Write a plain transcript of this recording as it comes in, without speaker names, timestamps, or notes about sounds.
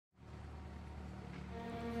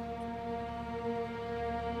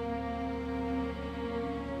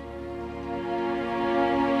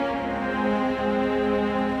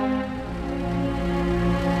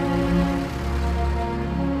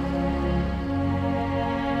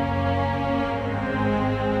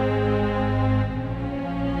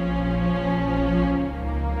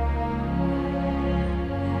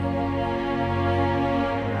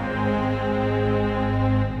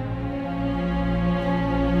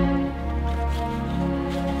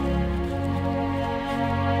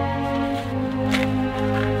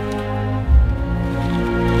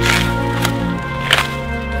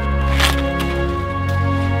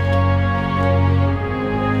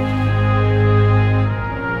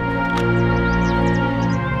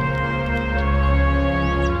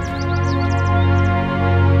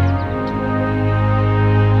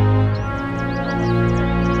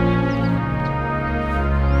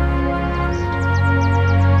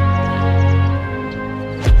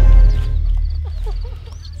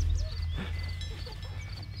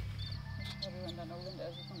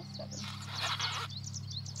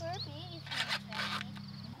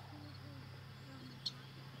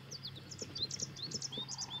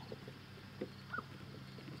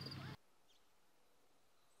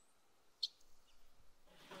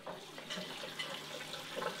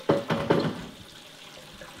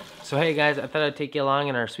So hey guys, I thought I'd take you along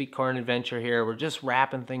in our sweet corn adventure here. We're just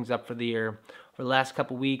wrapping things up for the year. For the last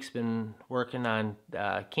couple weeks, been working on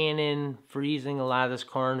canning, freezing a lot of this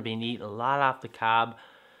corn, been eating a lot off the cob.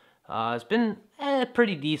 It's been a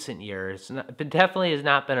pretty decent year. It definitely has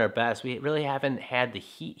not been our best. We really haven't had the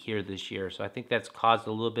heat here this year, so I think that's caused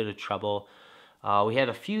a little bit of trouble. We had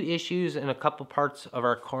a few issues in a couple parts of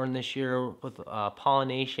our corn this year with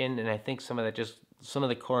pollination, and I think some of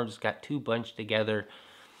the corn just got too bunched together.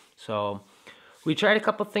 So we tried a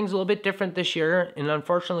couple things a little bit different this year, and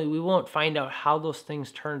unfortunately we won't find out how those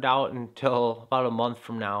things turned out until about a month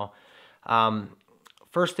from now.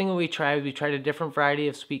 First thing we tried a different variety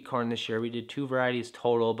of sweet corn this year. We did 2 varieties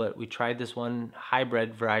total, but we tried this one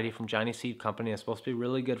hybrid variety from Johnny Seed Company. It's supposed to be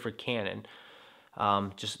really good for canning.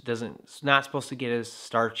 It's not supposed to get as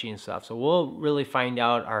starchy and stuff. So we'll really find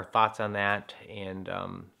out our thoughts on that and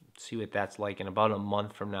see what that's like in about a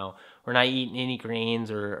month from now. We're not eating any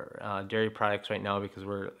grains or dairy products right now because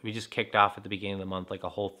we just kicked off at the beginning of the month like a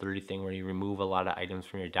Whole30 thing where you remove a lot of items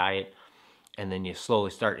from your diet and then you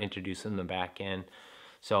slowly start introducing them back in.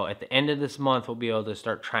 So at the end of this month, we'll be able to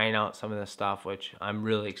start trying out some of this stuff, which I'm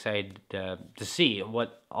really excited to see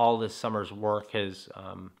what all this summer's work has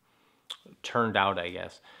turned out, I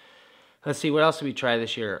guess. Let's see, what else did we try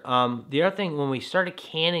this year? The other thing, when we started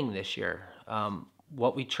canning this year,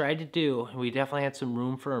 what we tried to do, and we definitely had some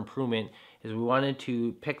room for improvement, is we wanted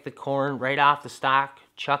to pick the corn right off the stalk,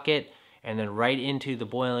 chuck it, and then right into the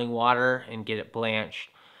boiling water and get it blanched.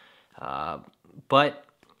 But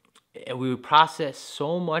we processed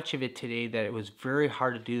so much of it today that it was very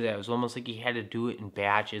hard to do that. It was almost like you had to do it in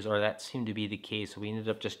batches, or that seemed to be the case. So we ended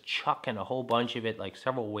up just chucking a whole bunch of it, like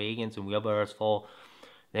several wagons and wheelbarrows full.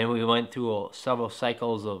 Then we went through several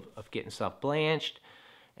cycles of getting stuff blanched,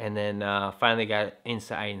 and then finally got it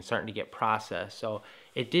inside and starting to get processed. So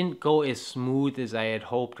it didn't go as smooth as I had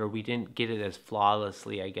hoped, or we didn't get it as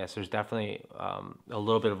flawlessly, I guess. There's definitely a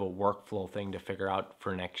little bit of a workflow thing to figure out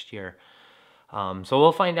for next year. So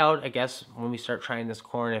we'll find out, I guess, when we start trying this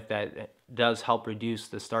corn, if that does help reduce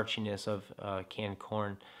the starchiness of canned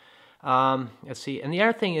corn. Let's see. And the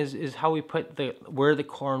other thing is how we put where the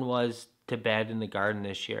corn was to bed in the garden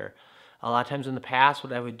this year. A lot of times in the past,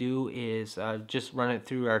 what I would do is just run it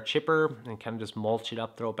through our chipper and kind of just mulch it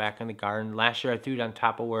up, throw it back in the garden. Last year I threw it on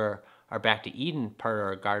top of where our Back to Eden part of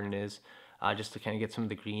our garden is, just to kind of get some of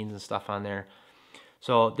the greens and stuff on there.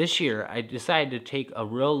 So this year I decided to take a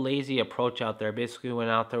real lazy approach out there. Basically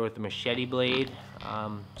went out there with a machete blade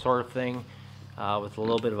sort of thing with a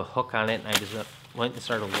little bit of a hook on it, and I just went and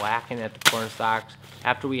started whacking at the corn stalks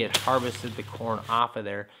after we had harvested the corn off of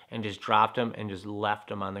there, and just dropped them and just left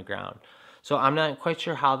them on the ground. So I'm not quite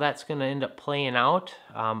sure how that's going to end up playing out.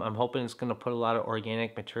 I'm hoping it's going to put a lot of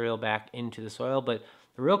organic material back into the soil, but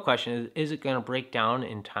the real question is it going to break down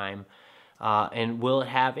in time? And will it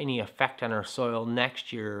have any effect on our soil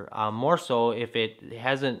next year? More so if it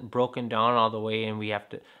hasn't broken down all the way and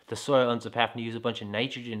the soil ends up having to use a bunch of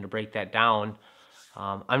nitrogen to break that down.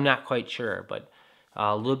 I'm not quite sure, but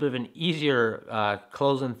a little bit of an easier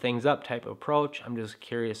closing things up type of approach. I'm just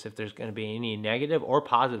curious if there's going to be any negative or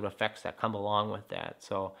positive effects that come along with that.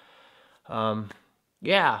 So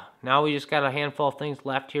yeah, now we just got a handful of things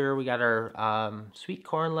left here. We got our sweet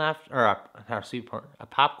corn left, or our sweet corn,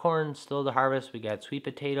 popcorn still to harvest. We got sweet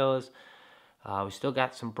potatoes. We still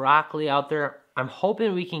got some broccoli out there. I'm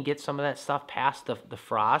hoping we can get some of that stuff past the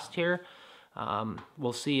frost here.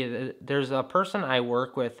 We'll see. There's a person I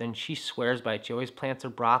work with, and she swears by it. She always plants her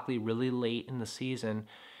broccoli really late in the season,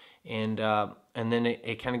 and then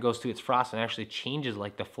it kind of goes through its frost and actually changes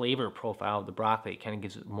like the flavor profile of the broccoli. It kind of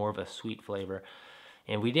gives it more of a sweet flavor.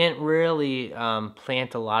 And we didn't really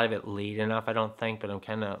plant a lot of it late enough, I don't think, but I'm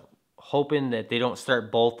kind of hoping that they don't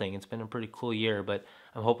start bolting. It's been a pretty cool year, but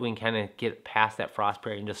I'm hoping we can kind of get past that frost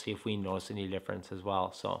period and just see if we notice any difference as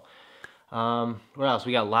well. So what else?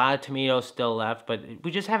 We got a lot of tomatoes still left, but we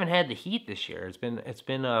just haven't had the heat this year. It's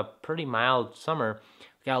been a pretty mild summer.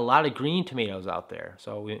 We got a lot of green tomatoes out there,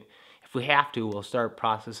 so if we have to, we'll start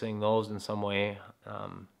processing those in some way.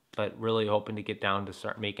 But really hoping to get down to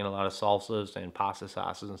start making a lot of salsas and pasta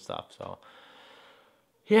sauces and stuff. So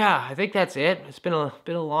yeah, I think that's it. It's been a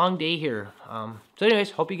long day here. So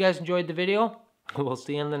anyways, hope you guys enjoyed the video. We'll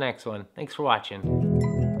see you in the next one. Thanks for watching.